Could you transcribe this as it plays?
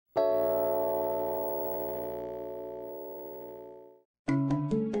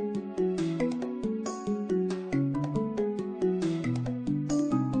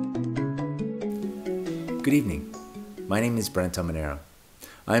Good evening. My name is Brent Amanero.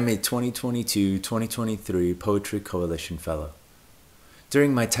 I am a 2022-2023 Poetry Coalition Fellow.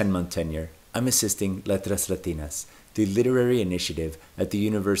 During my 10-month tenure, I'm assisting Letras Latinas, the literary initiative at the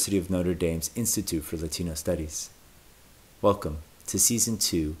University of Notre Dame's Institute for Latino Studies. Welcome to Season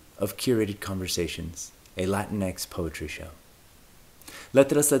 2 of Curated Conversations, a Latinx Poetry Show.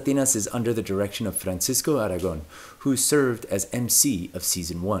 Letras Latinas is under the direction of Francisco Aragón, who served as MC of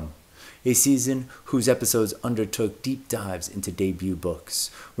Season 1, a season whose episodes undertook deep dives into debut books,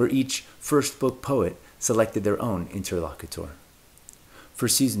 where each first book poet selected their own interlocutor. For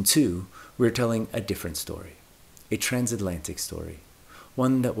Season 2, we're telling a different story, a transatlantic story,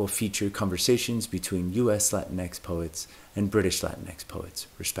 one that will feature conversations between U.S. Latinx poets and British Latinx poets,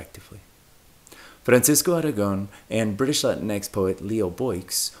 respectively. Francisco Aragón and British Latinx poet Leo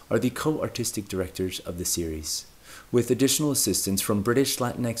Boix are the co-artistic directors of the series, with additional assistance from British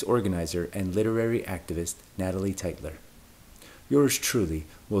Latinx organizer and literary activist Natalie Teitler. Yours truly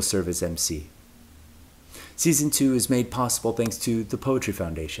will serve as MC. Season 2 is made possible thanks to the Poetry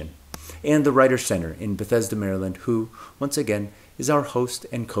Foundation and the Writers Center in Bethesda, Maryland, who, once again, is our host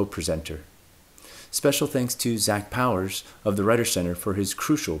and co-presenter. Special thanks to Zach Powers of the Writers Center for his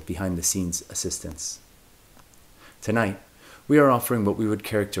crucial behind-the-scenes assistance. Tonight, we are offering what we would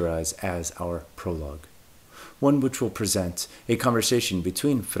characterize as our prologue, one which will present a conversation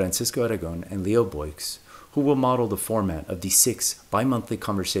between Francisco Aragón and Leo Boix, who will model the format of the 6 bi-monthly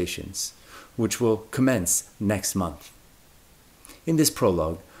conversations, which will commence next month. In this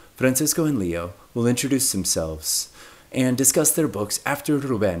prologue, Francisco and Leo will introduce themselves and discuss their books After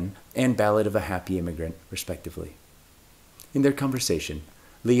Ruben and Ballad of a Happy Immigrant, respectively. In their conversation,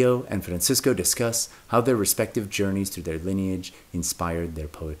 Leo and Francisco discuss how their respective journeys through their lineage inspired their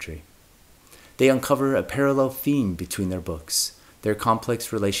poetry. They uncover a parallel theme between their books, their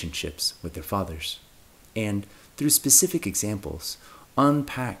complex relationships with their fathers, and, through specific examples,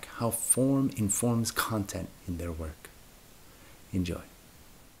 unpack how form informs content in their work. Enjoy.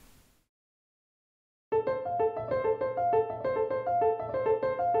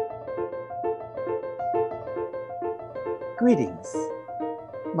 Greetings.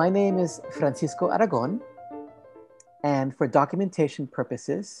 My name is Francisco Aragón, and for documentation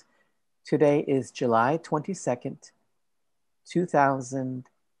purposes, today is July 22nd,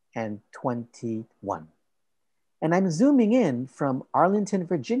 2021. And I'm zooming in from Arlington,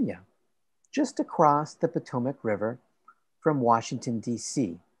 Virginia, just across the Potomac River from Washington,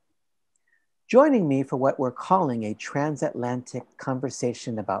 D.C. Joining me for what we're calling a transatlantic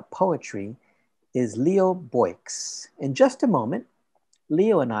conversation about poetry is Leo Boix. In just a moment,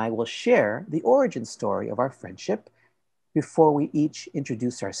 Leo and I will share the origin story of our friendship before we each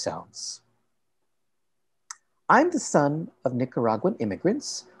introduce ourselves. I'm the son of Nicaraguan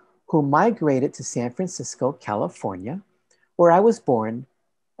immigrants who migrated to San Francisco, California, where I was born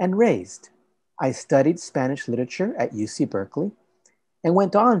and raised. I studied Spanish literature at UC Berkeley and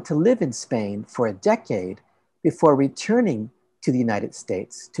went on to live in Spain for a decade before returning to the United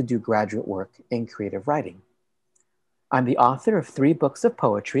States to do graduate work in creative writing. I'm the author of 3 books of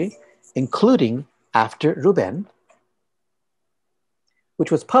poetry, including After Ruben, which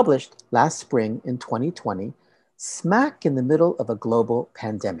was published last spring in 2020, smack in the middle of a global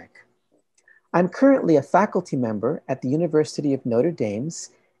pandemic. I'm currently a faculty member at the University of Notre Dame's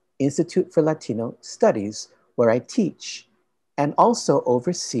Institute for Latino Studies, where I teach and also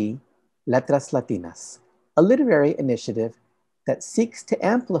oversee Letras Latinas, a literary initiative that seeks to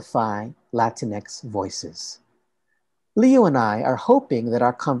amplify Latinx voices. Leo and I are hoping that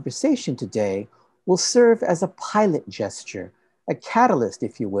our conversation today will serve as a pilot gesture, a catalyst,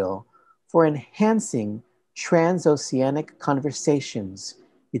 if you will, for enhancing transoceanic conversations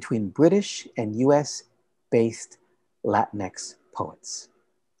between British and US-based Latinx poets.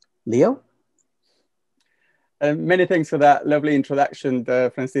 Leo? Many thanks for that lovely introduction,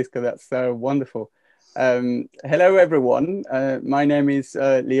 Francisco. That's wonderful. Hello, everyone. My name is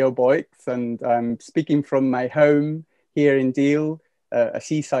Leo Boix, and I'm speaking from my home here in Deal, a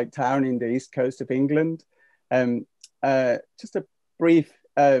seaside town in the east coast of England. Just a brief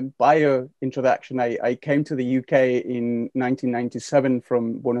bio introduction. I came to the UK in 1997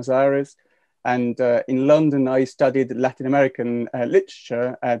 from Buenos Aires, and in London, I studied Latin American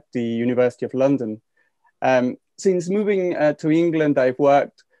literature at the University of London. Since moving to England, I've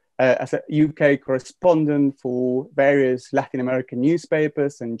worked as a UK correspondent for various Latin American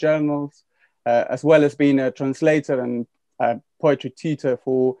newspapers and journals, as well as being a translator and poetry tutor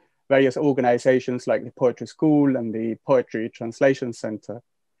for various organizations like the Poetry School and the Poetry Translation Center.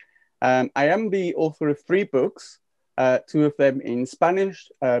 I am the author of 3 books, 2 of them in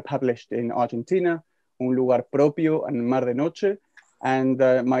Spanish, published in Argentina, Un Lugar Propio and Mar de Noche, and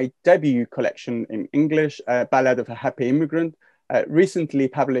my debut collection in English, Ballad of a Happy Immigrant, recently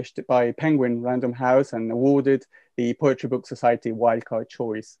published by Penguin Random House and awarded the Poetry Book Society Wildcard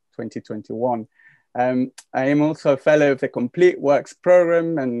Choice 2021. I am also a fellow of the Complete Works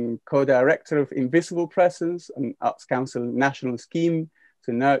Program and co-director of Invisible Presence, an Arts Council national scheme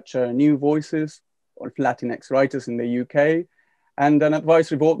to nurture new voices of Latinx writers in the UK, and an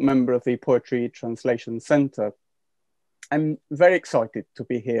advisory board member of the Poetry Translation Centre. I'm very excited to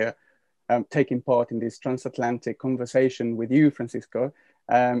be here taking part in this transatlantic conversation with you, Francisco,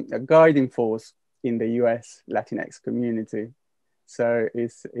 a guiding force in the US Latinx community. So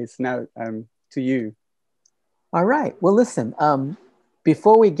it's now to you. All right, well, listen,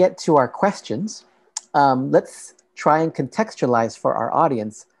 before we get to our questions, let's try and contextualize for our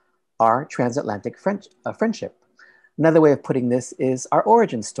audience our transatlantic friendship. Another way of putting this is our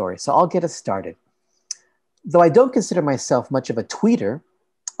origin story. So I'll get us started. Though I don't consider myself much of a tweeter,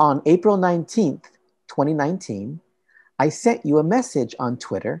 on April 19th, 2019, I sent you a message on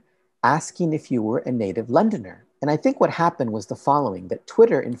Twitter asking if you were a native Londoner. And I think what happened was the following, that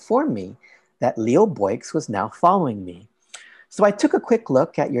Twitter informed me that Leo Boix was now following me. So I took a quick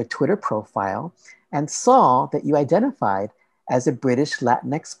look at your Twitter profile and saw that you identified as a British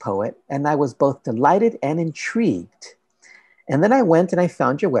Latinx poet, and I was both delighted and intrigued. And then I went and I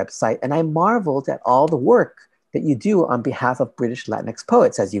found your website and I marveled at all the work that you do on behalf of British Latinx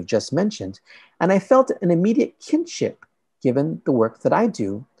poets, as you've just mentioned. And I felt an immediate kinship given the work that I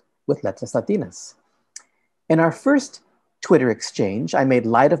do with Letras Latinas. In our first Twitter exchange, I made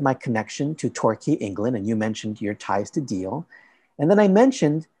light of my connection to Torquay, England, and you mentioned your ties to Deal. And then I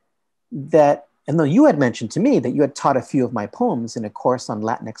mentioned that, and though you had mentioned to me that you had taught a few of my poems in a course on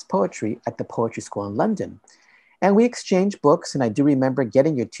Latinx poetry at the Poetry School in London. And we exchanged books, and I do remember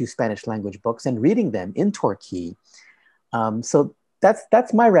getting your 2 Spanish language books and reading them in Torquay. So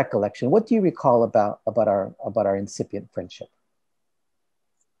that's my recollection. What do you recall about our incipient friendship?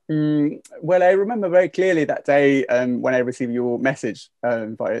 Well, I remember very clearly that day when I received your message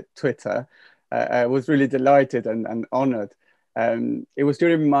via Twitter. I was really delighted and honored. It was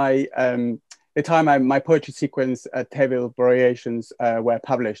during the time my poetry sequence Teville Variations were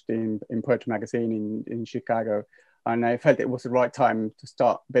published in Poetry Magazine in Chicago. And I felt it was the right time to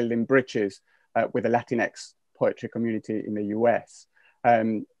start building bridges with the Latinx poetry community in the US,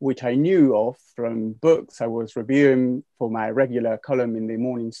 which I knew of from books I was reviewing for my regular column in the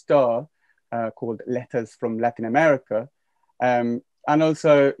Morning Star called Letters from Latin America. And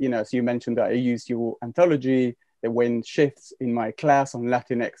also, you know, as you mentioned, that I used your anthology, The Wind Shifts, in my class on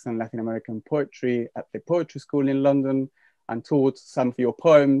Latinx and Latin American poetry at the Poetry School in London, and taught some of your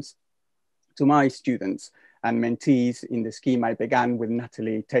poems to my students and mentees in the scheme I began with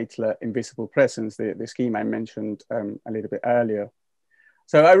Natalie Tatler, Invisible Presence, the scheme I mentioned a little bit earlier.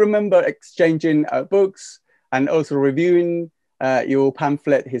 So I remember exchanging books and also reviewing your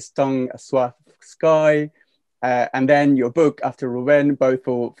pamphlet, His Tongue, A Swath of Sky, and then your book, After Ruben, both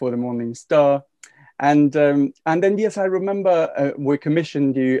for the Morning Star. And then, yes, I remember we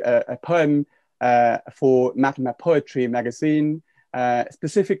commissioned you a poem for Magma Poetry magazine,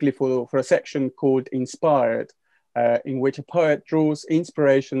 specifically for a section called Inspired, in which a poet draws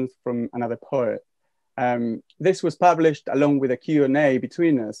inspirations from another poet. This was published along with a Q&A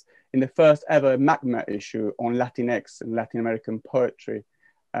between us in the first ever Magma issue on Latinx and Latin American poetry.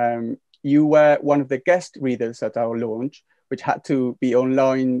 You were one of the guest readers at our launch, which had to be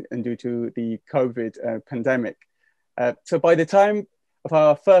online and due to the COVID pandemic. So by the time of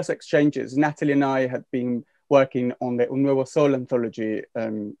our first exchanges, Natalie and I had been working on the Un Nuevo Sol anthology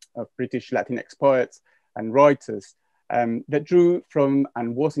of British Latinx poets and writers that drew from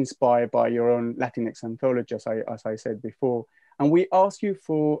and was inspired by your own Latinx anthology, as I said before. And we asked you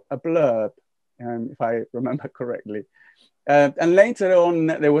for a blurb, if I remember correctly. And later on,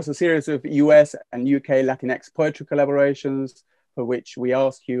 there was a series of US and UK Latinx poetry collaborations for which we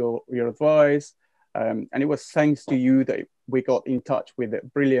asked you your advice. And it was thanks to you that we got in touch with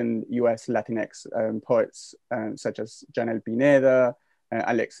brilliant US Latinx poets such as Janel Pineda,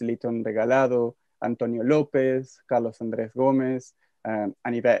 Alex Litton Regalado, Antonio Lopez, Carlos Andrés Gomez, and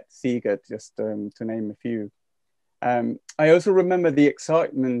Yvette Siegert, just to name a few. I also remember the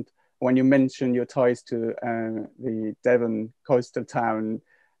excitement when you mentioned your ties to the Devon coastal town,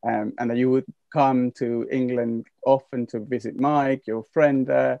 and that you would come to England often to visit Mike, your friend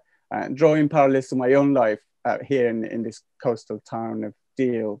there, drawing parallels to my own life here in this coastal town of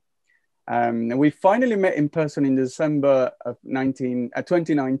Deal. And we finally met in person in December of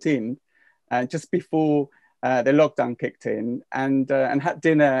 2019, just before the lockdown kicked in, and had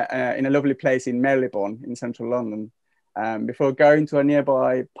dinner in a lovely place in Marylebone in central London, before going to a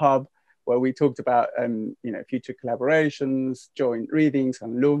nearby pub where we talked about future collaborations, joint readings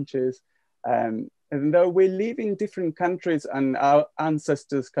and launches. And though we live in different countries and our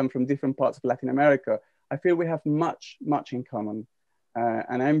ancestors come from different parts of Latin America, I feel we have much in common.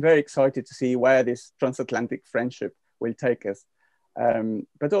 And I'm very excited to see where this transatlantic friendship will take us.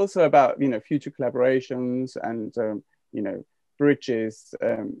 But also about future collaborations and bridges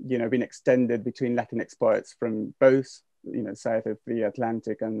being extended between Latinx poets from both south of the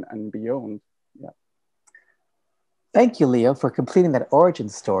Atlantic and beyond. Yeah. Thank you, Leo, for completing that origin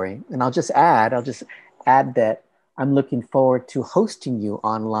story. And I'll just add that I'm looking forward to hosting you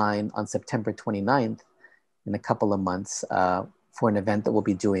online on September 29th in a couple of months for an event that we'll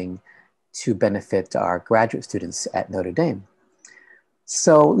be doing to benefit our graduate students at Notre Dame.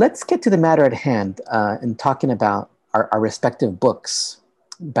 So let's get to the matter at hand in talking about our respective books.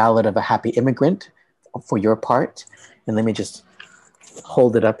 Ballad of a Happy Immigrant for your part. And let me just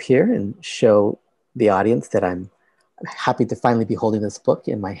hold it up here and show the audience that I'm happy to finally be holding this book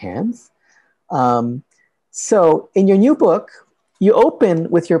in my hands. So in your new book, you open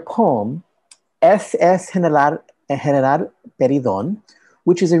with your poem, Es General Peridón,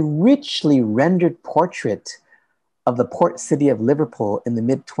 which is a richly rendered portrait of the port city of Liverpool in the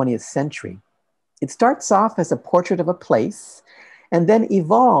mid-20th century. It starts off as a portrait of a place and then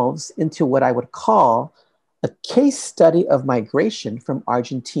evolves into what I would call a case study of migration from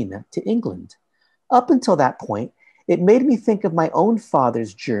Argentina to England. Up until that point, it made me think of my own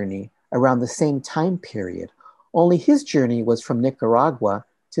father's journey around the same time period, only his journey was from Nicaragua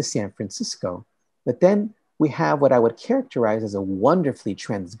to San Francisco. But then we have what I would characterize as a wonderfully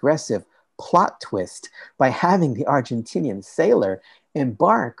transgressive plot twist by having the Argentinian sailor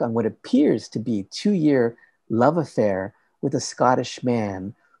embark on what appears to be a 2-year love affair with a Scottish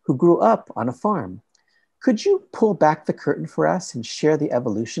man who grew up on a farm. Could you pull back the curtain for us and share the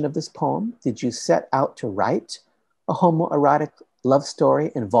evolution of this poem? Did you set out to write a homoerotic love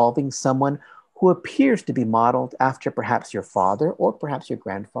story involving someone who appears to be modeled after perhaps your father or perhaps your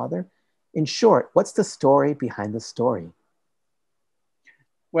grandfather? In short, what's the story behind the story?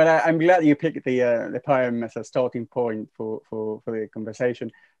 Well, I'm glad you picked the poem as a starting point for the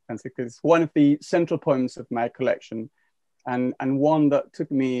conversation, because it's one of the central poems of my collection, and one that took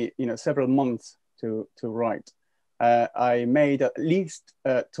me several months to write. I made at least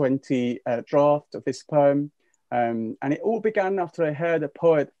 20 drafts of this poem, and it all began after I heard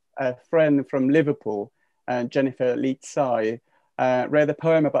a friend from Liverpool, Jennifer Lee Tsai, read a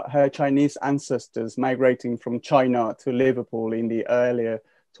poem about her Chinese ancestors migrating from China to Liverpool in the earlier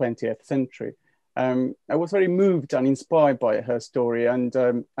 20th century. I was very moved and inspired by her story, and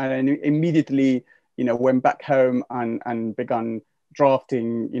I immediately went back home and began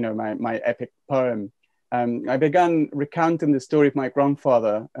drafting my epic poem. I began recounting the story of my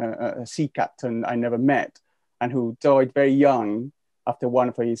grandfather, a sea captain I never met, and who died very young after one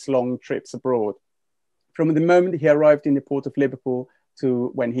of his long trips abroad. From the moment he arrived in the port of Liverpool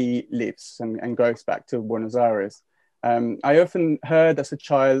to when he leaves and goes back to Buenos Aires. I often heard as a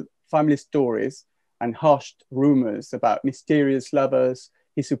child family stories and hushed rumors about mysterious lovers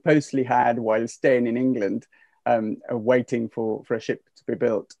he supposedly had while staying in England, waiting for a ship to be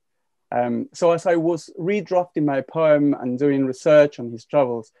built. So as I was redrafting my poem and doing research on his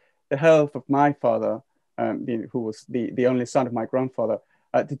travels, the health of my father, who was the only son of my grandfather,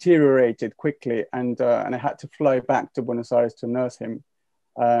 deteriorated quickly, and I had to fly back to Buenos Aires to nurse him.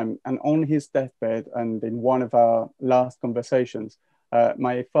 And on his deathbed, and in one of our last conversations,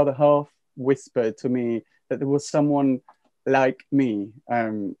 my father half whispered to me that there was someone like me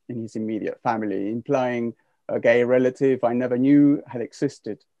in his immediate family, implying a gay relative I never knew had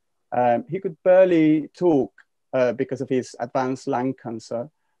existed. He could barely talk because of his advanced lung cancer,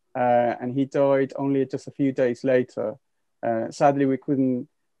 and he died only just a few days later. Sadly, we couldn't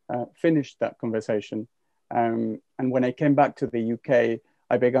finish that conversation. And when I came back to the UK,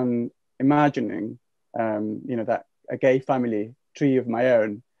 I began imagining, that a gay family tree of my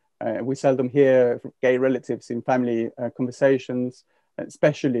own. We seldom hear gay relatives in family conversations,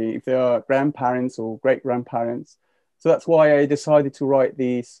 especially if they are grandparents or great-grandparents. So that's why I decided to write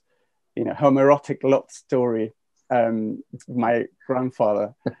these, homoerotic love story, my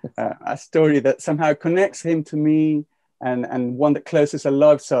grandfather, a story that somehow connects him to me, and one that closes a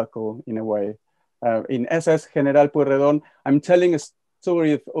love circle in a way. In SS General Pueyrredón, I'm telling a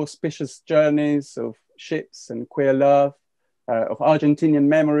story of auspicious journeys, of ships and queer love, of Argentinian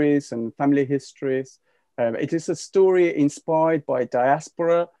memories and family histories. It is a story inspired by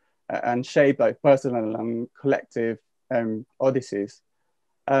diaspora, and shaped by personal and collective odysseys.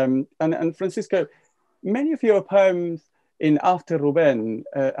 And Francisco, many of your poems in After Rubén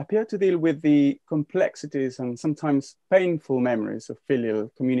appear to deal with the complexities and sometimes painful memories of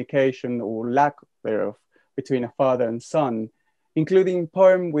filial communication or lack thereof between a father and son, including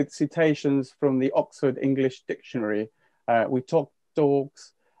poem with citations from the Oxford English Dictionary. We talk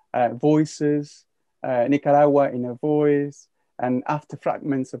dogs, voices, Nicaragua in a voice, and after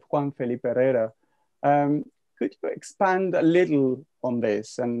fragments of Juan Felipe Herrera. Could you expand a little on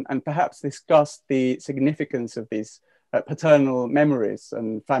this and perhaps discuss the significance of these paternal memories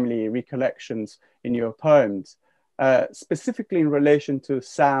and family recollections in your poems, specifically in relation to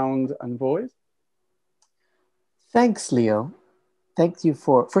sound and voice? Thanks, Leo.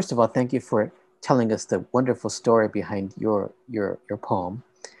 First of all, thank you for telling us the wonderful story behind your poem.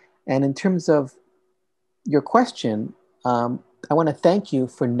 And in terms of your question, I want to thank you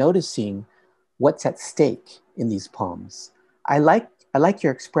for noticing what's at stake in these poems. I like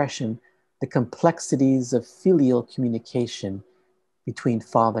your expression, the complexities of filial communication between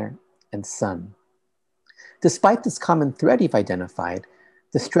father and son. Despite this common thread you've identified,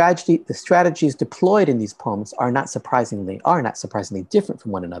 the strategies deployed in these poems are not surprisingly different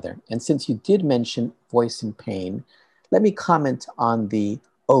from one another. And since you did mention voice and pain, let me comment on the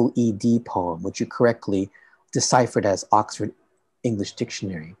OED poem, which you correctly deciphered as Oxford English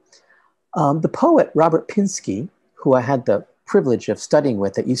Dictionary. The poet Robert Pinsky, who I had the privilege of studying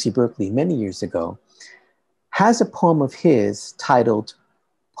with at UC Berkeley many years ago, has a poem of his titled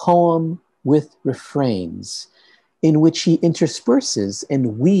Poem with Refrains, in which he intersperses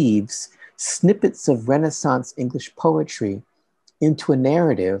and weaves snippets of Renaissance English poetry into a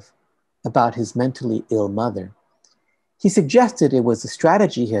narrative about his mentally ill mother. He suggested it was a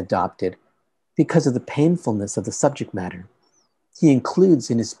strategy he adopted because of the painfulness of the subject matter. He includes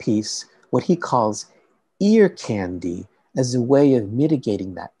in his piece what he calls ear candy as a way of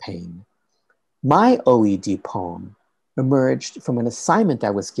mitigating that pain. My OED poem emerged from an assignment I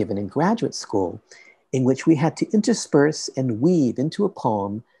was given in graduate school in which we had to intersperse and weave into a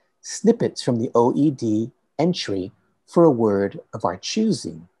poem snippets from the OED entry for a word of our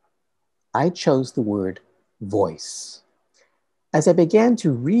choosing. I chose the word voice. As I began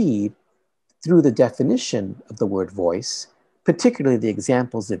to read through the definition of the word voice, particularly the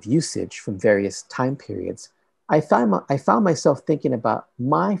examples of usage from various time periods, I found myself thinking about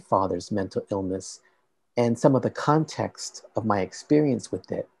my father's mental illness and some of the context of my experience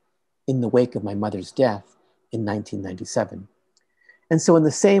with it in the wake of my mother's death in 1997. And so in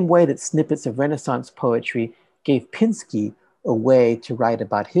the same way that snippets of Renaissance poetry gave Pinsky a way to write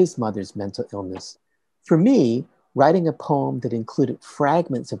about his mother's mental illness, for me, writing a poem that included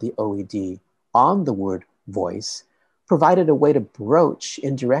fragments of the OED on the word voice provided a way to broach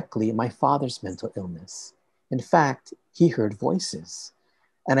indirectly my father's mental illness. In fact, he heard voices.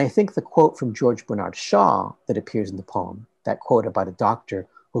 And I think the quote from George Bernard Shaw that appears in the poem, that quote about a doctor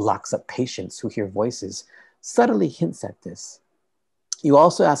who locks up patients who hear voices, subtly hints at this. You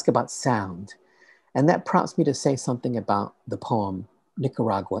also ask about sound, and that prompts me to say something about the poem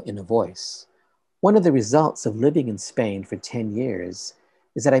Nicaragua in a Voice. One of the results of living in Spain for 10 years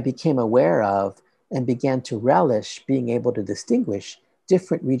is that I became aware of and began to relish being able to distinguish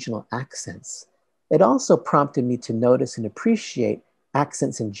different regional accents. It also prompted me to notice and appreciate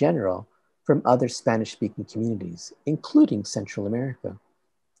accents in general from other Spanish-speaking communities, including Central America.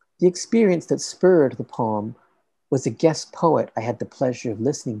 The experience that spurred the poem was a guest poet I had the pleasure of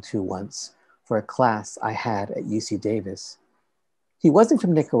listening to once for a class I had at UC Davis. He wasn't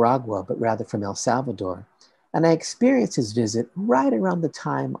from Nicaragua, but rather from El Salvador, and I experienced his visit right around the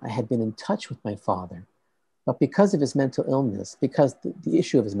time I had been in touch with my father. But because of his mental illness, because the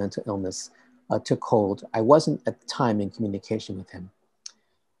issue of his mental illness took hold, I wasn't at the time in communication with him.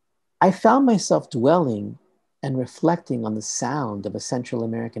 I found myself dwelling and reflecting on the sound of a Central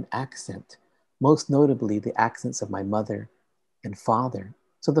American accent, most notably the accents of my mother and father.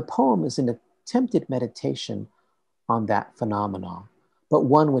 So the poem is an attempted meditation on that phenomenon, but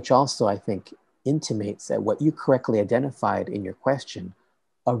one which also, I think, intimates at what you correctly identified in your question,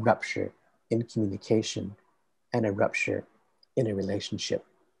 a rupture in communication and a rupture in a relationship.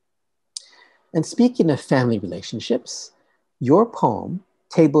 And speaking of family relationships, your poem,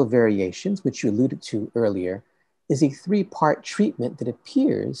 Table of Variations, which you alluded to earlier, is a three-part treatment that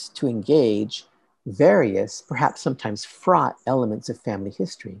appears to engage various, perhaps sometimes fraught elements of family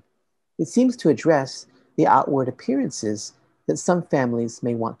history. It seems to address the outward appearances that some families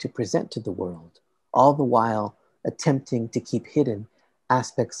may want to present to the world, all the while attempting to keep hidden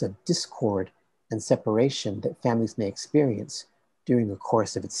aspects of discord and separation that families may experience during the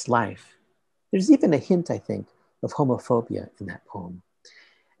course of its life. There's even a hint, I think, of homophobia in that poem.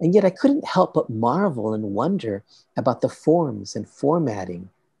 And yet I couldn't help but marvel and wonder about the forms and formatting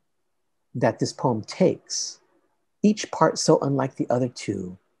that this poem takes, each part so unlike the other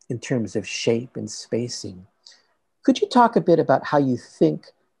two in terms of shape and spacing. Could you talk a bit about how you think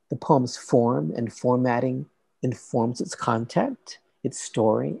the poem's form and formatting informs its content, its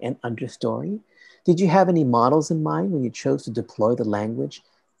story and understory? Did you have any models in mind when you chose to deploy the language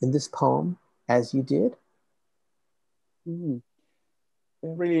in this poem as you did?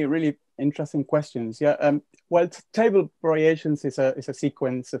 Really, really interesting questions. Yeah. Well, Table Variations is a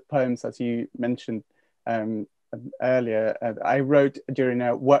sequence of poems, as you mentioned earlier. I wrote during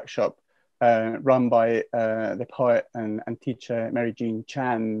a workshop run by the poet and teacher Mary Jean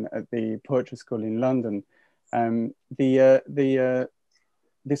Chan at the Poetry School in London.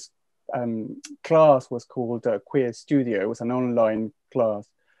 This class was called Queer Studio. It was an online class.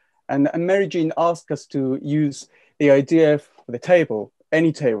 And Mary Jean asked us to use the idea for the table,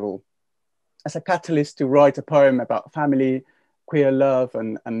 any table, as a catalyst to write a poem about family, queer love,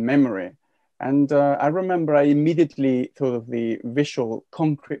 and memory. And I remember I immediately thought of the visual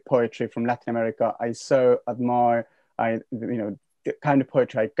concrete poetry from Latin America I so admire. The kind of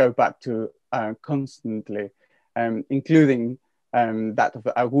poetry I go back to constantly, including that of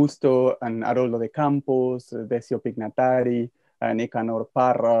Augusto and Haroldo de Campos, Decio Pignatari, Nicanor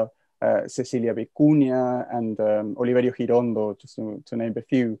Parra, Cecilia Vicuña, and Oliverio Girondo, just to name a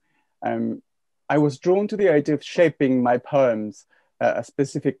few. I was drawn to the idea of shaping my poems as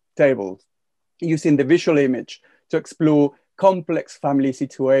specific tables, using the visual image to explore complex family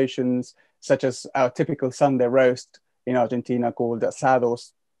situations, such as our typical Sunday roast in Argentina called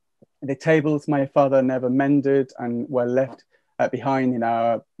asados. The tables my father never mended and were left behind in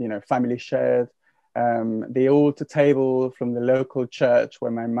our family shed. The altar table from the local church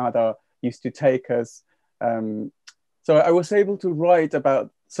where my mother used to take us. So I was able to write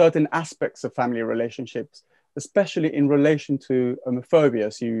about certain aspects of family relationships, especially in relation to homophobia,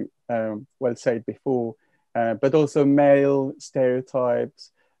 as you well said before, but also male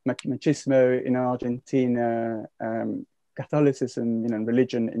stereotypes, machismo in Argentina, Catholicism,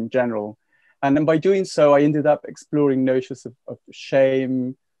 religion in general. And then by doing so, I ended up exploring notions of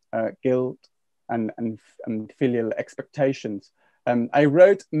shame, guilt, and filial expectations. I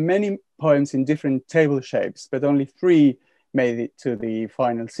wrote many poems in different table shapes, but only 3 made it to the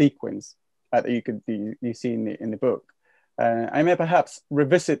final sequence that you see in the book. I may perhaps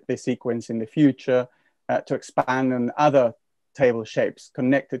revisit this sequence in the future to expand on other table shapes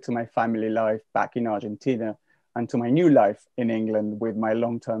connected to my family life back in Argentina and to my new life in England with my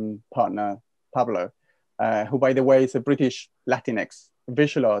long-term partner, Pablo, who, by the way, is a British Latinx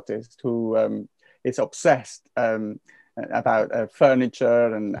visual artist who is obsessed about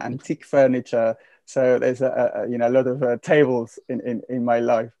furniture and antique furniture. So there's a lot of tables in my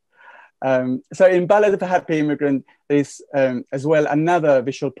life. So in Ballad of a Happy Immigrant, there's as well another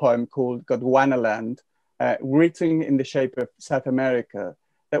visual poem called Gondwanaland, written in the shape of South America,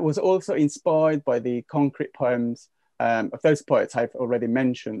 that was also inspired by the concrete poems of those poets I've already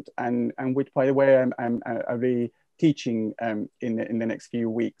mentioned, and which, by the way, I'm really teaching in the next few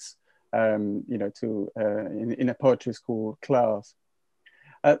weeks, in a poetry school class.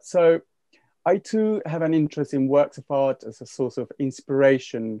 So I too have an interest in works of art as a source of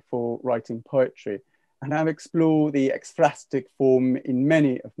inspiration for writing poetry, and I've explored the ekphrastic form in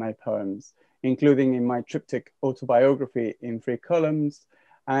many of my poems, including in my triptych autobiography in 3 columns,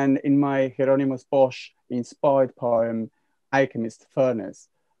 and in my Hieronymus Bosch inspired poem, Alchemist Furnace,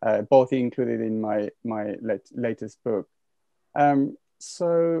 both included in my latest book.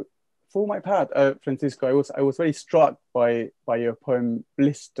 So for my part, Francisco, I was very struck by your poem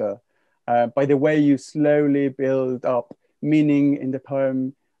Blister, by the way you slowly build up meaning in the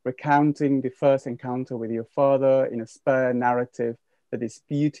poem, recounting the first encounter with your father in a spare narrative that is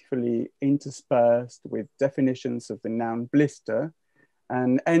beautifully interspersed with definitions of the noun blister,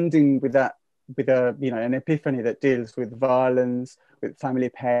 and ending with an epiphany that deals with violence, with family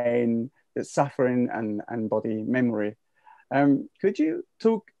pain, with suffering and body memory. Could you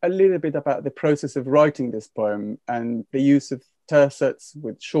talk a little bit about the process of writing this poem and the use of tercets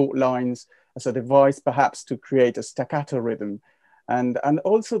with short lines as a device perhaps to create a staccato rhythm, and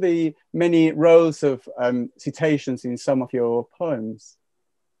also the many rows of citations in some of your poems?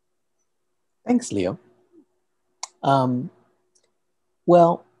 Thanks, Leo.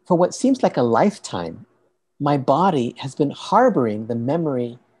 Well, for what seems like a lifetime, my body has been harboring the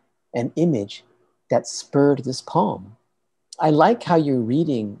memory and image that spurred this poem. I like how your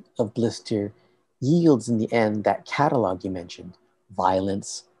reading of Blister yields in the end that catalog you mentioned,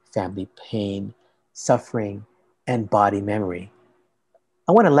 violence, family pain, suffering, and body memory.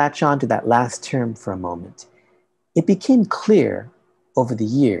 I want to latch on to that last term for a moment. It became clear over the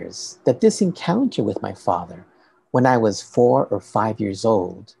years that this encounter with my father, when I was 4 or 5 years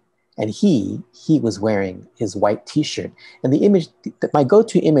old, and he was wearing his white t-shirt. And the image, my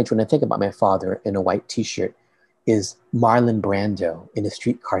go-to image when I think about my father in a white t-shirt is Marlon Brando in A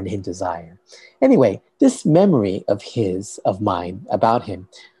Streetcar Named Desire. Anyway, this memory of mine, about him,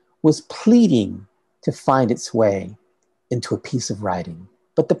 was pleading to find its way into a piece of writing.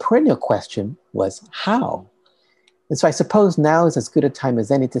 But the perennial question was how? And so I suppose now is as good a time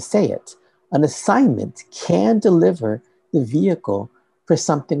as any to say it. An assignment can deliver the vehicle for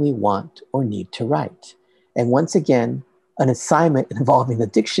something we want or need to write. And once again, an assignment involving the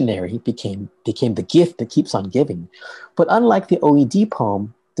dictionary became the gift that keeps on giving. But unlike the OED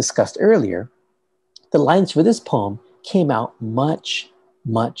poem discussed earlier, the lines for this poem came out much,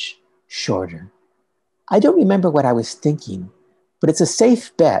 much shorter. I don't remember what I was thinking, but it's a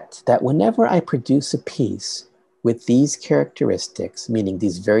safe bet that whenever I produce a piece with these characteristics, meaning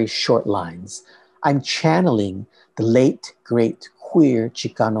these very short lines, I'm channeling the late, great, queer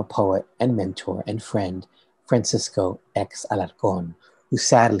Chicano poet and mentor and friend, Francisco X. Alarcón, who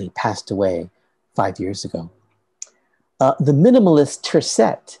sadly passed away 5 years ago. The minimalist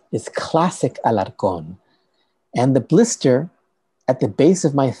tercet is classic Alarcón, and the blister at the base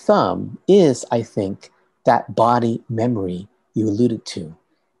of my thumb is, I think, that body memory you alluded to,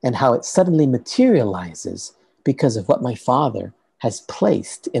 and how it suddenly materializes because of what my father has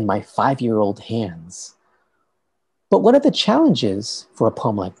placed in my 5-year-old hands. But one of the challenges for a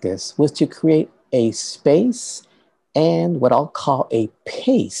poem like this was to create a space and what I'll call a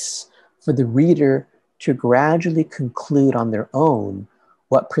pace for the reader to gradually conclude on their own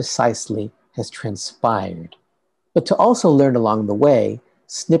what precisely has transpired, but to also learn along the way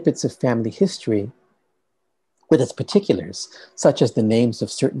snippets of family history with its particulars, such as the names of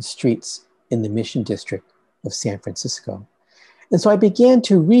certain streets in the Mission District of San Francisco. And so I began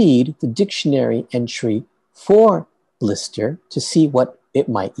to read the dictionary entry for blister to see what it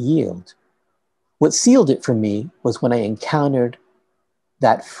might yield. What sealed it for me was when I encountered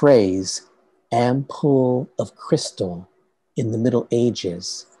that phrase, ampoule of crystal in the Middle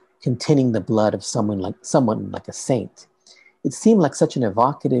Ages, containing the blood of someone like a saint. It seemed like such an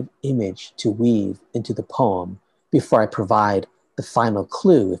evocative image to weave into the poem before I provide the final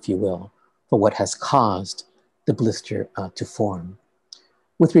clue, if you will, for what has caused the blister to form.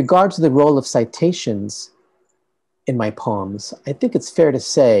 With regard to the role of citations in my poems, I think it's fair to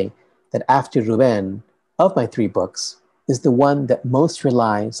say that After Ruben, of my 3 books, is the one that most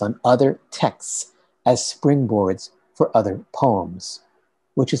relies on other texts as springboards for other poems,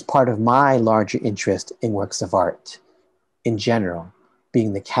 which is part of my larger interest in works of art in general,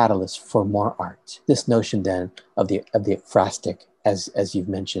 being the catalyst for more art. This notion then of the ekphrastic, as you've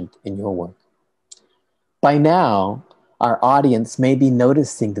mentioned in your work. By now, our audience may be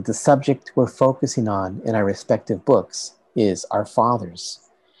noticing that the subject we're focusing on in our respective books is our fathers,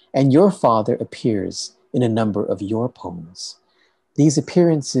 and your father appears in a number of your poems. These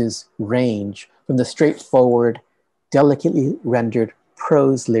appearances range from the straightforward, delicately rendered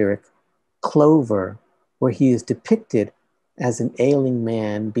prose lyric, Clover, where he is depicted as an ailing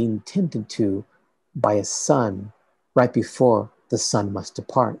man being tended to by a son right before the son must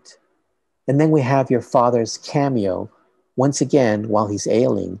depart. And then we have your father's cameo, once again, while he's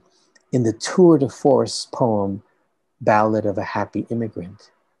ailing, in the tour de force poem, Ballad of a Happy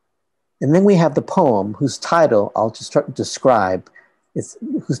Immigrant. And then we have the poem whose title I'll just start to describe,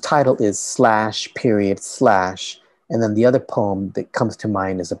 whose title is // and then the other poem that comes to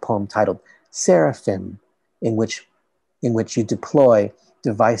mind is a poem titled Seraphim, in which you deploy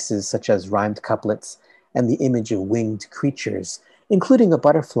devices such as rhymed couplets and the image of winged creatures, including a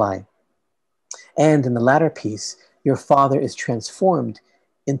butterfly. And in the latter piece, your father is transformed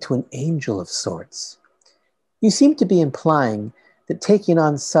into an angel of sorts. You seem to be implying that taking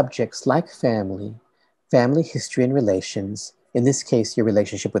on subjects like family history and relations, in this case, your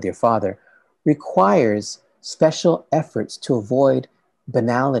relationship with your father, requires special efforts to avoid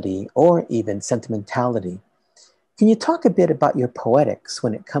banality or even sentimentality. Can you talk a bit about your poetics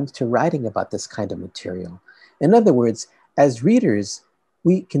when it comes to writing about this kind of material? In other words, as readers,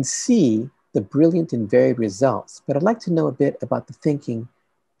 we can see the brilliant and varied results, but I'd like to know a bit about the thinking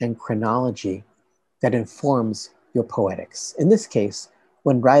and chronology that informs your poetics. In this case,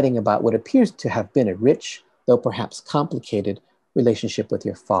 when writing about what appears to have been a rich, though perhaps complicated, relationship with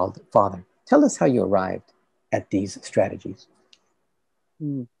your father. Tell us how you arrived at these strategies.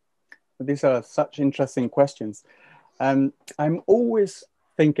 These are such interesting questions. I'm always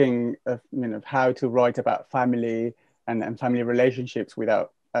thinking of, how to write about family and family relationships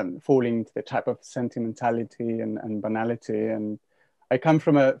without falling into the type of sentimentality and banality. And I come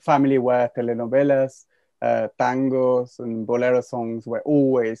from a family where telenovelas, tangos and bolero songs were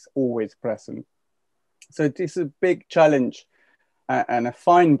always present. So it is a big challenge and a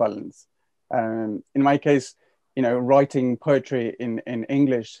fine balance. In my case, writing poetry in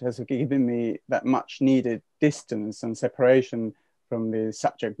English has given me that much needed distance and separation from the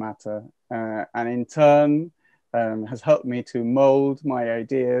subject matter, and in turn has helped me to mold my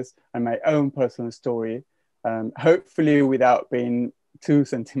ideas and my own personal story, hopefully without being too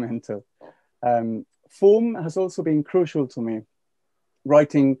sentimental. Form has also been crucial to me.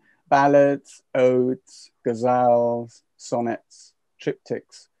 Writing ballads, odes, ghazals, sonnets,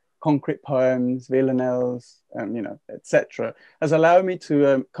 triptychs, concrete poems, villanelles, etc., has allowed me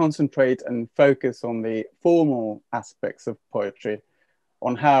to concentrate and focus on the formal aspects of poetry,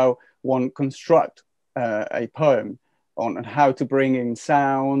 on how one construct a poem, on how to bring in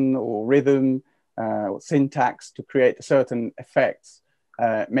sound or rhythm or syntax to create certain effects,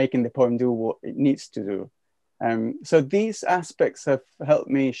 making the poem do what it needs to do. So these aspects have helped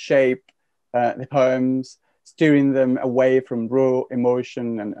me shape the poems, steering them away from raw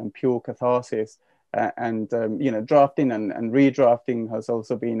emotion and pure catharsis. Drafting and redrafting has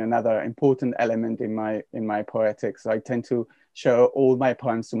also been another important element in my poetics. I tend to show all my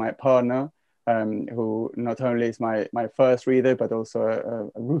poems to my partner, who not only is my first reader, but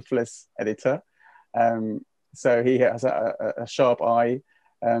also a ruthless editor. So he has a sharp eye.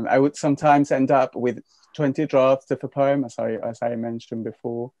 I would sometimes end up with 20 drafts of a poem, as I mentioned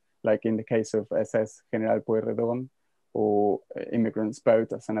before, like in the case of SS General Pueyrredón or Immigrant's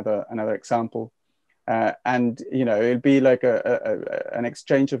Boat, as another example. And it'll be like an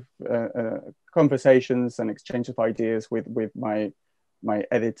exchange of conversations, an exchange of ideas with my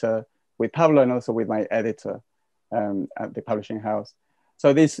editor, with Pablo, and also with my editor at the publishing house.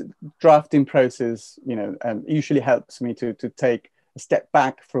 So this drafting process, usually helps me to take a step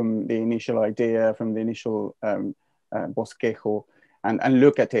back from the initial idea, from the initial bosquejo, and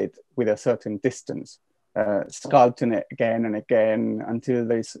look at it with a certain distance, sculpting it again and again until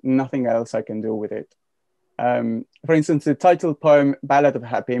there's nothing else I can do with it. For instance, the title poem, Ballad of a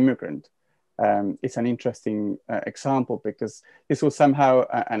Happy Immigrant, is an interesting example, because this was somehow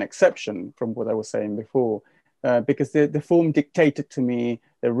an exception from what I was saying before, because the form dictated to me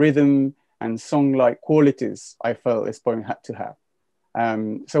the rhythm and song-like qualities I felt this poem had to have.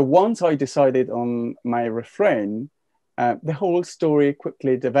 So once I decided on my refrain, the whole story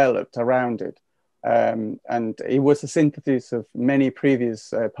quickly developed around it. And it was a synthesis of many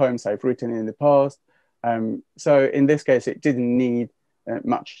previous poems I've written in the past. So in this case, it didn't need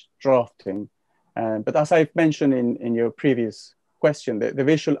much drafting. But as I've mentioned in your previous question, the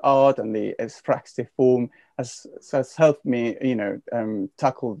visual art and the expressive form has helped me,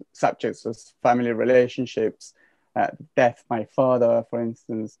 tackle subjects as family relationships, death of my father, for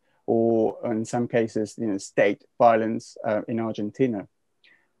instance, or in some cases, state violence in Argentina.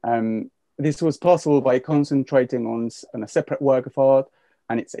 This was possible by concentrating on a separate work of art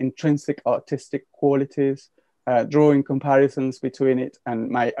and its intrinsic artistic qualities, drawing comparisons between it and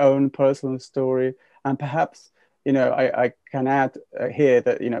my own personal story. And perhaps, I can add here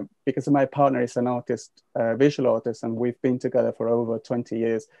that, because my partner is an artist, visual artist, and we've been together for over 20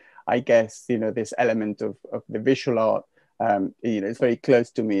 years, I guess, this element of the visual art, it's very close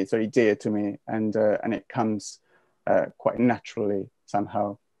to me, it's very dear to me, and it comes quite naturally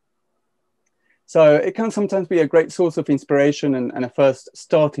somehow. So it can sometimes be a great source of inspiration and a first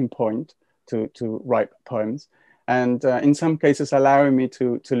starting point to write poems. And in some cases, allowing me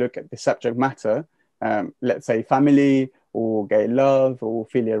to look at the subject matter, let's say family or gay love or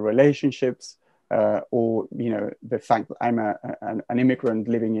filial relationships, or the fact that I'm an immigrant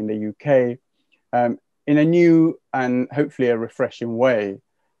living in the UK, in a new and hopefully a refreshing way.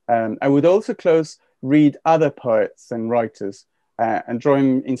 I would also read other poets and writers and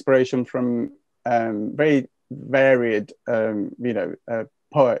drawing inspiration from very varied,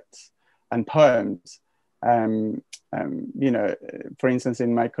 poets and poems. For instance,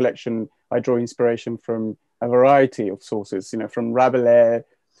 in my collection, I draw inspiration from a variety of sources, from Rabelais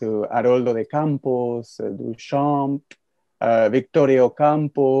to Haroldo de Campos, Duchamp, Victorio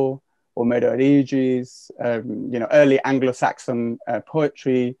Ocampo, Homero Erigis, early Anglo-Saxon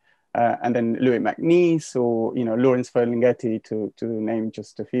poetry, and then Louis MacNeice or Lawrence Ferlinghetti, to name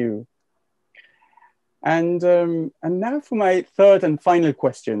just a few. And now for my third and final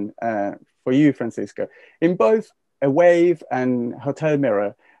question for you, Francisco. In both A Wave and Hotel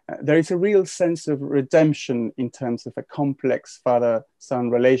Mirror, there is a real sense of redemption in terms of a complex father-son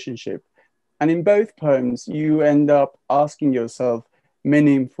relationship. And in both poems, you end up asking yourself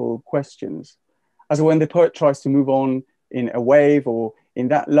meaningful questions. As when the poet tries to move on in A Wave, or in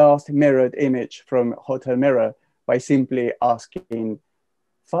that last mirrored image from Hotel Mirror, by simply asking,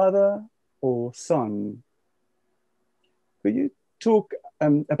 father or son? Could you talk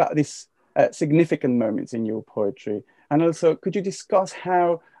about these significant moments in your poetry? And also, could you discuss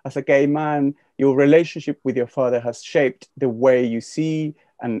how, as a gay man, your relationship with your father has shaped the way you see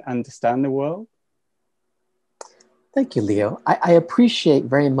and understand the world? Thank you, Leo. I appreciate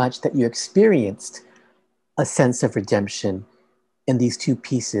very much that you experienced a sense of redemption in these two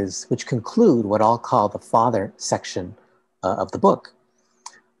pieces, which conclude what I'll call the father section of the book.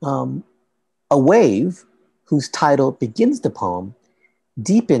 A Wave, whose title begins the poem,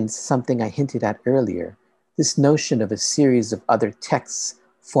 deepens something I hinted at earlier, this notion of a series of other texts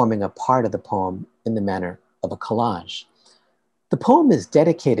forming a part of the poem in the manner of a collage. The poem is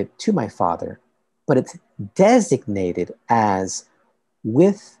dedicated to my father, but it's designated as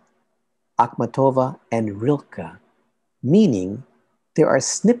with Akhmatova and Rilke, meaning there are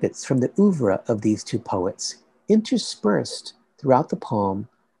snippets from the oeuvre of these two poets interspersed throughout the poem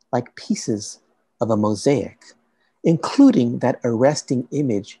like pieces of a mosaic, including that arresting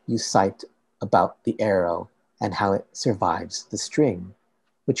image you cite about the arrow and how it survives the string,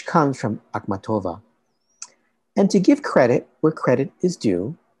 which comes from Akhmatova. And to give credit where credit is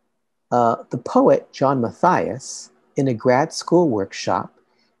due, the poet John Matthias, in a grad school workshop,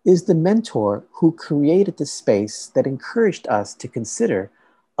 is the mentor who created the space that encouraged us to consider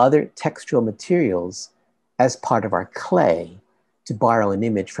other textual materials as part of our clay, to borrow an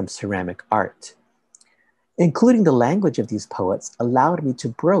image from ceramic art. Including the language of these poets allowed me to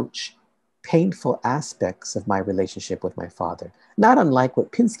broach painful aspects of my relationship with my father, not unlike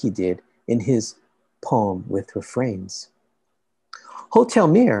what Pinsky did in his poem with refrains. Hotel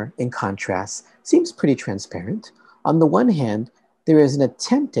Mir, in contrast, seems pretty transparent. On the one hand, there is an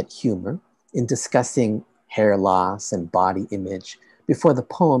attempt at humor in discussing hair loss and body image before the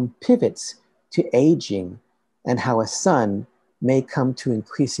poem pivots to aging and how a son may come to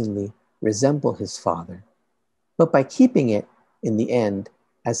increasingly resemble his father. But by keeping it, in the end,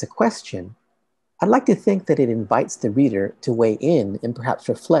 as a question, I'd like to think that it invites the reader to weigh in and perhaps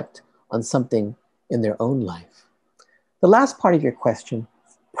reflect on something in their own life. The last part of your question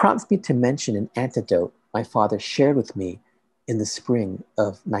prompts me to mention an anecdote my father shared with me in the spring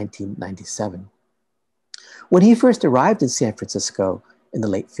of 1997. When he first arrived in San Francisco in the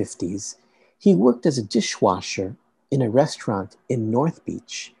late 50s, he worked as a dishwasher in a restaurant in North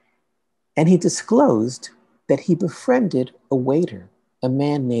Beach, and he disclosed that he befriended a waiter, a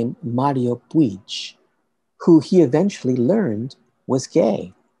man named Mario Puig, who he eventually learned was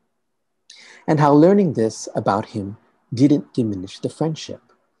gay, and how learning this about him didn't diminish the friendship.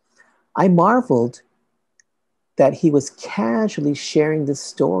 I marveled that he was casually sharing this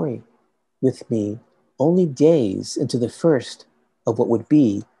story with me only days into the first of what would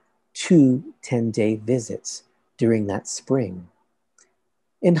be 2 10-day visits during that spring.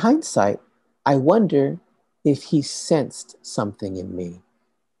 In hindsight, I wonder if he sensed something in me,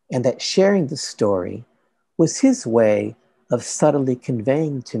 and that sharing the story was his way of subtly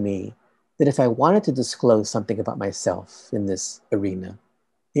conveying to me that if I wanted to disclose something about myself in this arena,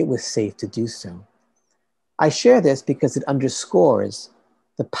 it was safe to do so. I share this because it underscores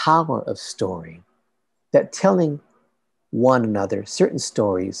the power of story, that telling one another certain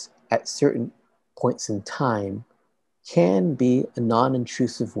stories at certain points in time can be a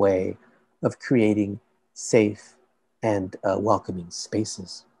non-intrusive way of creating safe and welcoming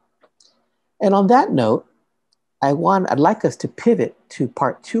spaces. And on that note, I'd like us to pivot to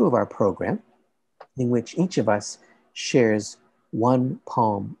part 2 of our program, in which each of us shares one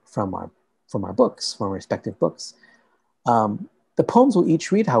poem from our books, from our respective books. The poems we'll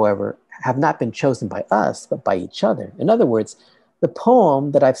each read, however, have not been chosen by us, but by each other. In other words, the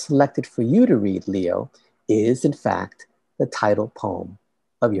poem that I've selected for you to read, Leo, is in fact the title poem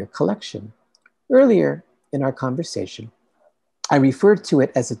of your collection. Earlier in our conversation, I referred to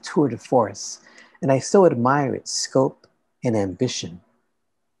it as a tour de force, and I so admire its scope and ambition.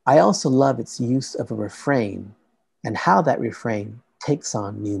 I also love its use of a refrain and how that refrain takes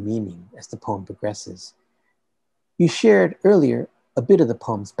on new meaning as the poem progresses. You shared earlier a bit of the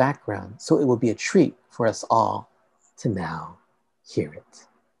poem's background, so it will be a treat for us all to now hear it.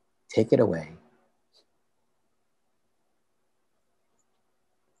 Take it away.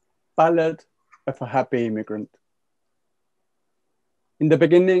 Ballad of a Happy Immigrant. In the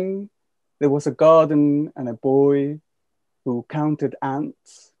beginning, there was a garden and a boy who counted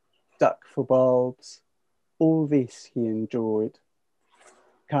ants duck for bulbs, all this he enjoyed.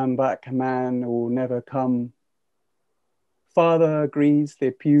 Come back, man, or never come. Father agrees the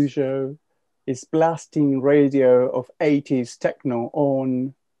Peugeot is blasting radio of 80s techno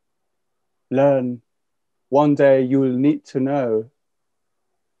on. Learn, one day you'll need to know.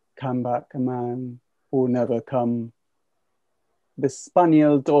 Come back, man, or never come. The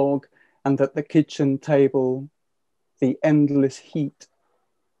spaniel dog and at the kitchen table, the endless heat,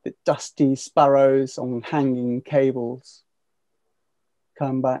 the dusty sparrows on hanging cables.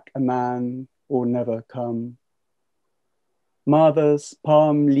 Come back, a man, or never come. Mother's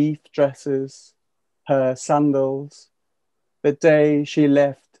palm leaf dresses, her sandals. The day she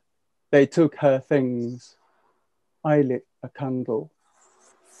left, they took her things. I lit a candle.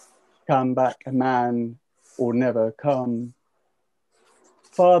 Come back, a man, or never come.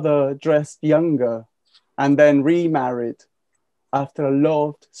 Father dressed younger and then remarried. After a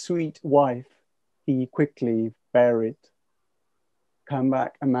loved, sweet wife, he quickly buried. Come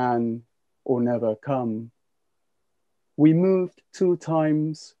back, a man, or never come. We moved 2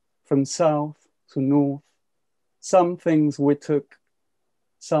 times from south to north. Some things we took,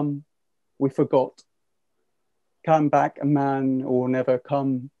 some we forgot. Come back, a man, or never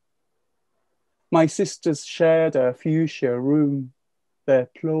come. My sisters shared a fuchsia room, their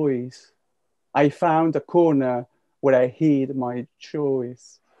ploys. I found a corner where I hid my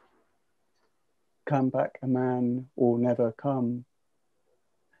choice. Come back, a man, or never come.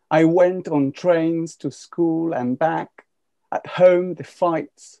 I went on trains to school and back. At home, the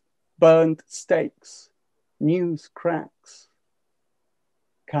fights, burned steaks, news cracks.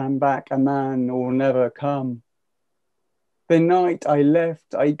 Come back, a man, or never come. The night I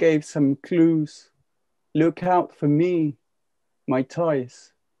left, I gave some clues. Look out for me, my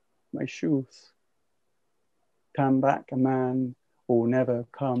ties, my shoes. Come back, a man, or never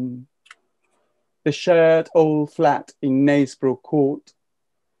come. The shared old flat in Naysborough Court,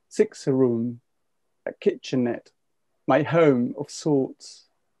 6 a room, a kitchenette, my home of sorts.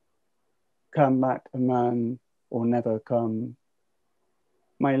 Come back, a man, or never come.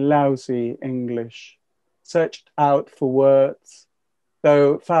 My lousy English, searched out for words,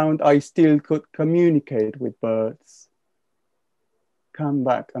 though found I still could communicate with birds. Come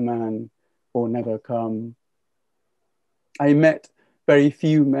back, a man, or never come. I met very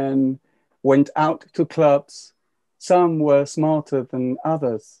few men, went out to clubs. Some were smarter than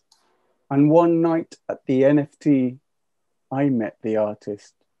others. And one night at the NFT, I met the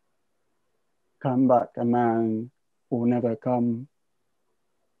artist. Come back, a man, or never come.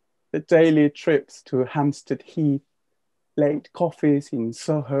 The daily trips to Hampstead Heath, late coffees in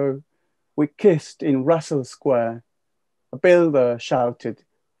Soho, we kissed in Russell Square. A builder shouted,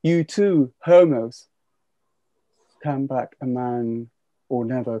 "You too, homos." Come back, a man, or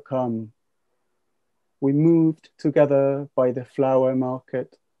never come. We moved together by the flower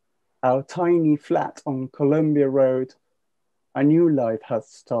market, our tiny flat on Columbia Road. A new life has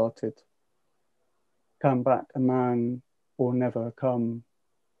started. Come back, a man, or never come.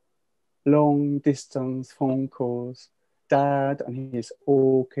 Long distance phone calls, dad and his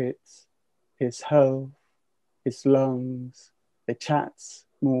orchids, his health, his lungs, the chats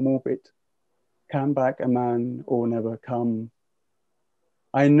more morbid. Come back, a man, or never come.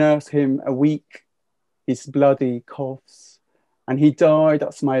 I nursed him a week, his bloody coughs, and he died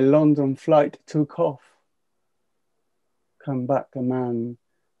as my London flight took off. Come back, a man,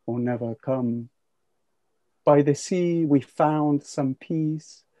 or never come. By the sea we found some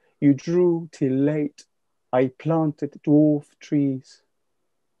peace. You drew till late. I planted dwarf trees.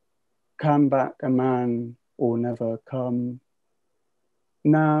 Come back, a man, or never come.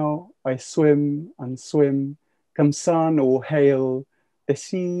 Now I swim and swim, come sun or hail, the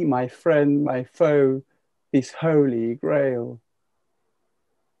sea, my friend, my foe, this holy grail.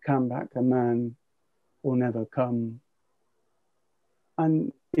 Come back, a man, or never come.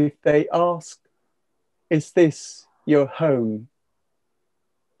 And if they ask, is this your home?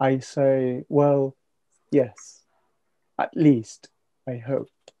 I say, well, yes, at least I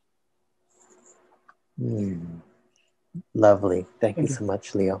hope. Lovely. Thank you so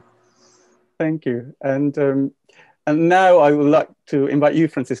much, Leo. Thank you. And now I would like to invite you,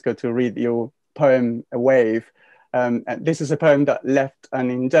 Francisco, to read your poem, A Wave. And this is a poem that left an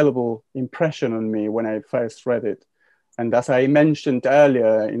indelible impression on me when I first read it. And as I mentioned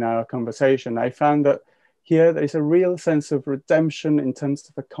earlier in our conversation, I found that here there is a real sense of redemption in terms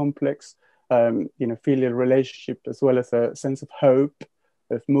of a complex, filial relationship, as well as a sense of hope,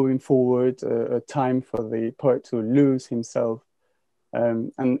 of moving forward, a time for the poet to lose himself,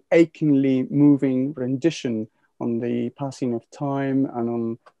 an achingly moving rendition on the passing of time and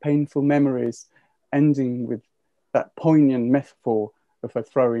on painful memories, ending with that poignant metaphor of a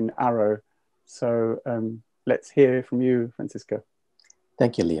throwing arrow. So let's hear from you, Francisco.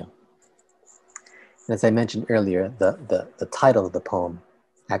 Thank you, Leo. And as I mentioned earlier, the title of the poem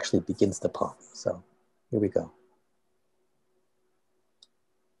actually begins the poem. So here we go.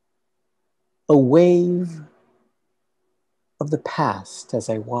 A wave of the past as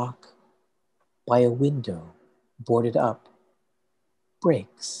I walk by a window boarded up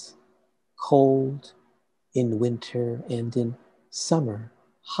breaks, cold in winter and in summer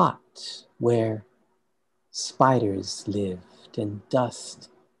hot, where spiders lived and dust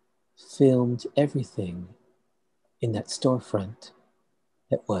filmed everything in that storefront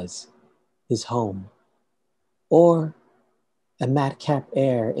that was his home. Or a madcap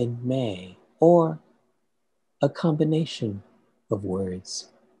air in May, or a combination of words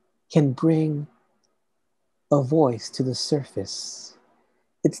can bring a voice to the surface.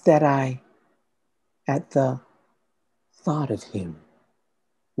 It's that I, at the thought of him,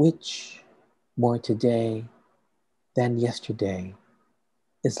 which more today than yesterday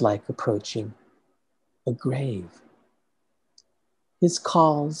is like approaching a grave. His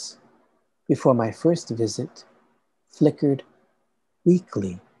calls before my first visit flickered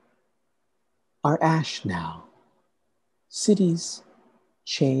weakly, are ash now. Cities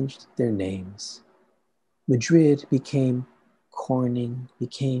changed their names. Madrid became Corning,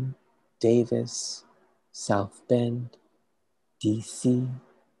 became Davis, South Bend, DC.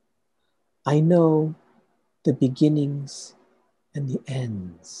 I know the beginnings and the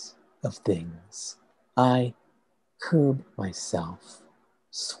ends of things. I curb myself,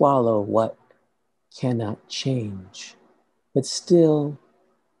 swallow what cannot change, but still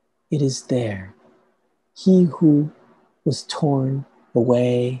it is there. He who was torn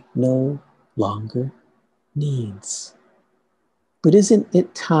away no longer needs. But isn't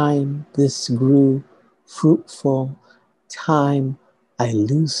it time this grew fruitful, time I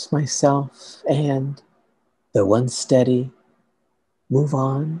loose myself and, though unsteady, move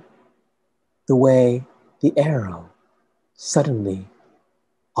on the way the arrow, suddenly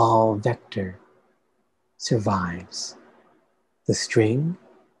all vector survives. The string.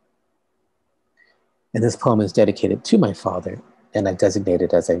 And this poem is dedicated to my father, and I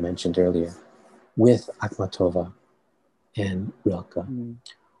designated, as I mentioned earlier, with Akhmatova and Rilke.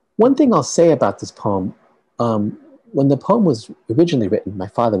 One thing I'll say about this poem, when the poem was originally written, my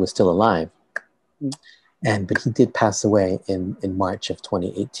father was still alive, but he did pass away in March of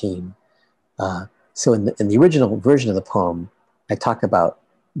 2018. So in the original version of the poem, I talk about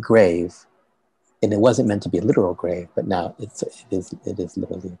grave, and it wasn't meant to be a literal grave, but now it is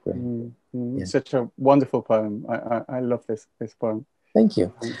literally a grave. Yeah. Such a wonderful poem. I love this poem. Thank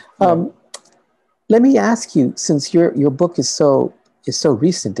you. Let me ask you, since your book is so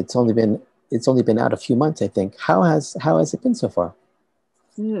recent, it's only been out a few months, I think. How has it been so far?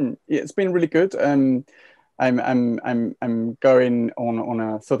 It's been really good. I'm going on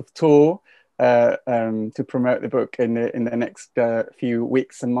a sort of tour to promote the book in the next few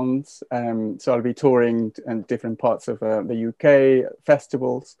weeks and months. So I'll be touring in different parts of the UK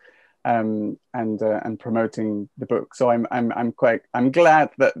festivals and promoting the book. So I'm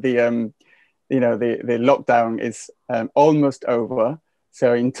glad that the lockdown is almost over.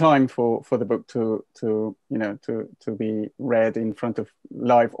 So in time for the book to be read in front of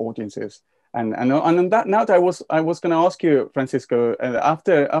live audiences. And on that note, I was going to ask you, Francisco,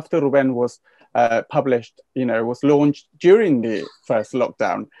 after Ruben was published, was launched during the first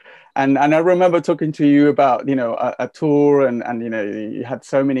lockdown, and I remember talking to you about a tour and you had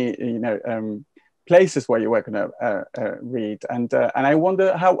so many places where you were going to read, and I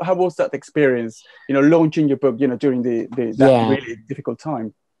wonder how was that experience, launching your book, during that really difficult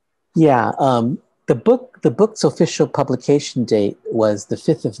time. Yeah. The book's official publication date was the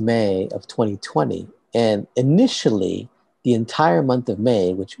 5th of May of 2020. And initially, the entire month of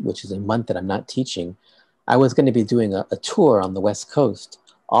May, which is a month that I'm not teaching, I was going to be doing a tour on the West Coast.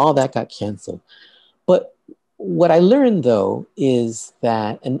 All that got canceled. But what I learned, though, is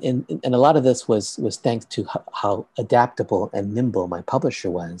that, and a lot of this was thanks to how adaptable and nimble my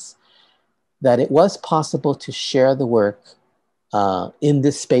publisher was, that it was possible to share the work in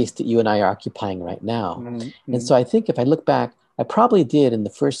this space that you and I are occupying right now. And so I think if I look back, I probably did in the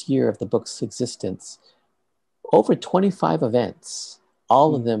first year of the book's existence, over 25 events,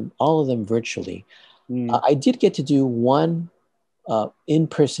 all of them virtually. I did get to do one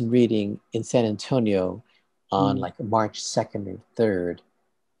in-person reading in San Antonio on like March 2nd or 3rd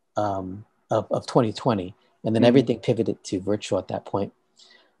of 2020. And then everything pivoted to virtual at that point.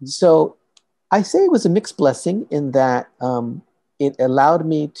 So I say it was a mixed blessing in that it allowed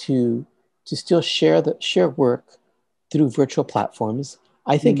me to still share work through virtual platforms.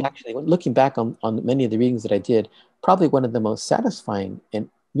 I think actually, looking back on many of the readings that I did, probably one of the most satisfying and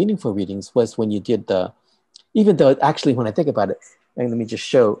meaningful readings was when you did even though actually when I think about it, and let me just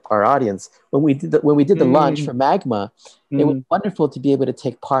show our audience, when we did the launch for Magma, it was wonderful to be able to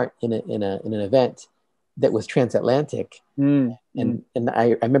take part in an event that was transatlantic. And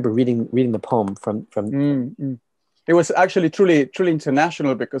I remember reading the poem from It was actually truly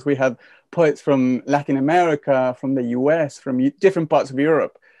international, because we had poets from Latin America, from the US, from different parts of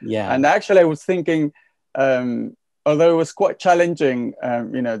Europe. Yeah. And actually I was thinking, although it was quite challenging,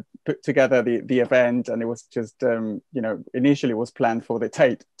 put together the event, and it was just, initially it was planned for the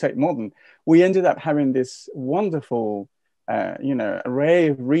Tate Modern. We ended up having this wonderful, array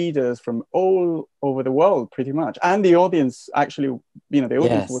of readers from all over the world, pretty much. And the audience actually, the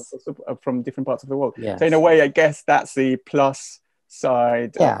audience was also from different parts of the world. Yes. So in a way, I guess that's the plus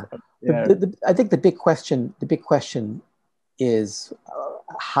side. Yeah. Of, I think the big question is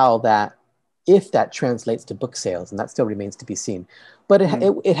if that translates to book sales, and that still remains to be seen. But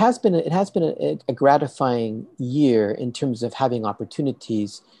it has been a gratifying year in terms of having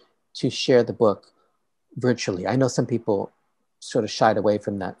opportunities to share the book virtually. I know some people sort of shied away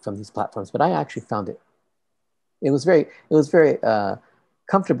from these platforms, but I actually found it was very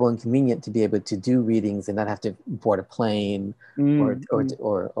comfortable and convenient to be able to do readings and not have to board a plane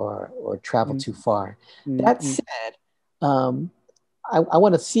or travel too far. That said, I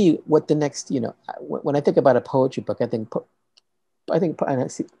want to see what the next, when I think about a poetry book, I think, and I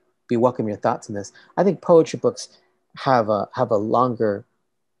see, we welcome your thoughts on this. I think poetry books have a longer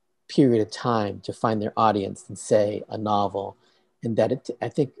period of time to find their audience than, say, a novel, and that I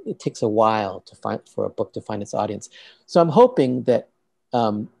think it takes a while for a book to find its audience. So I'm hoping that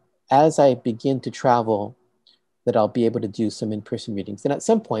as I begin to travel, that I'll be able to do some in-person readings. And at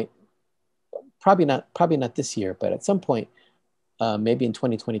some point, probably not this year, but at some point, maybe in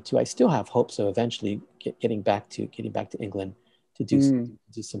 2022, I still have hopes of eventually getting back to England to do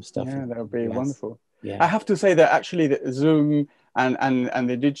some stuff. Yeah, that would be wonderful. Yeah. I have to say that actually the Zoom and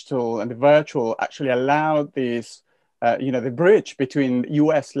the digital and the virtual actually allowed this, the bridge between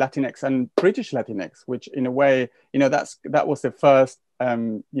US Latinx and British Latinx, which in a way, that was the first,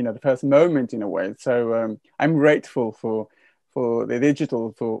 the first moment in a way. So I'm grateful for the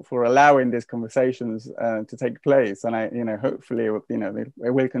digital for allowing these conversations to take place, and hopefully it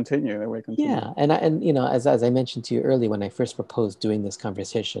will continue. Yeah, and as I mentioned to you earlier when I first proposed doing this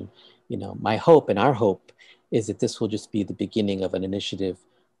conversation, my hope and our hope is that this will just be the beginning of an initiative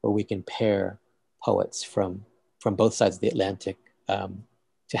where we can pair poets from both sides of the Atlantic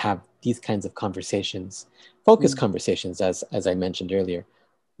to have these kinds of conversations, focused conversations, as I mentioned earlier.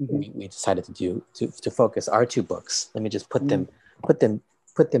 We decided to focus our two books. Let me just put them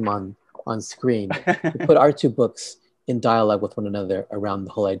on screen. We put our two books in dialogue with one another around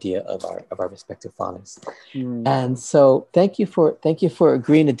the whole idea of our respective fathers. And so thank you for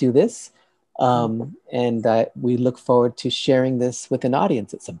agreeing to do this. And we look forward to sharing this with an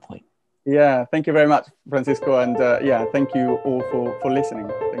audience at some point. Yeah, thank you very much, Francisco, and thank you all for listening.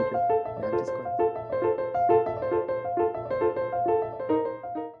 Thank you.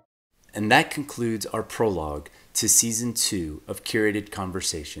 And that concludes our prologue to Season 2 of Curated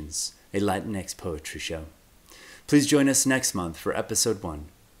Conversations, a Latinx Poetry Show. Please join us next month for Episode 1,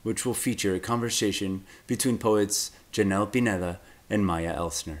 which will feature a conversation between poets Janelle Pineda and Maya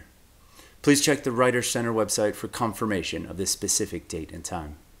Elsner. Please check the Writers Center website for confirmation of this specific date and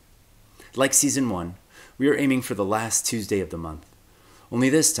time. Like Season 1, we are aiming for the last Tuesday of the month. Only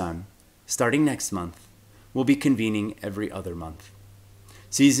this time, starting next month, we'll be convening every other month.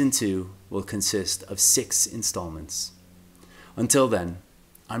 Season 2 will consist of 6 installments. Until then,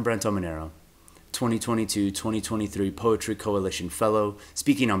 I'm Brent Omanero, 2022-2023 Poetry Coalition Fellow,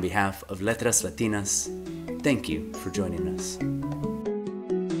 speaking on behalf of Letras Latinas. Thank you for joining us.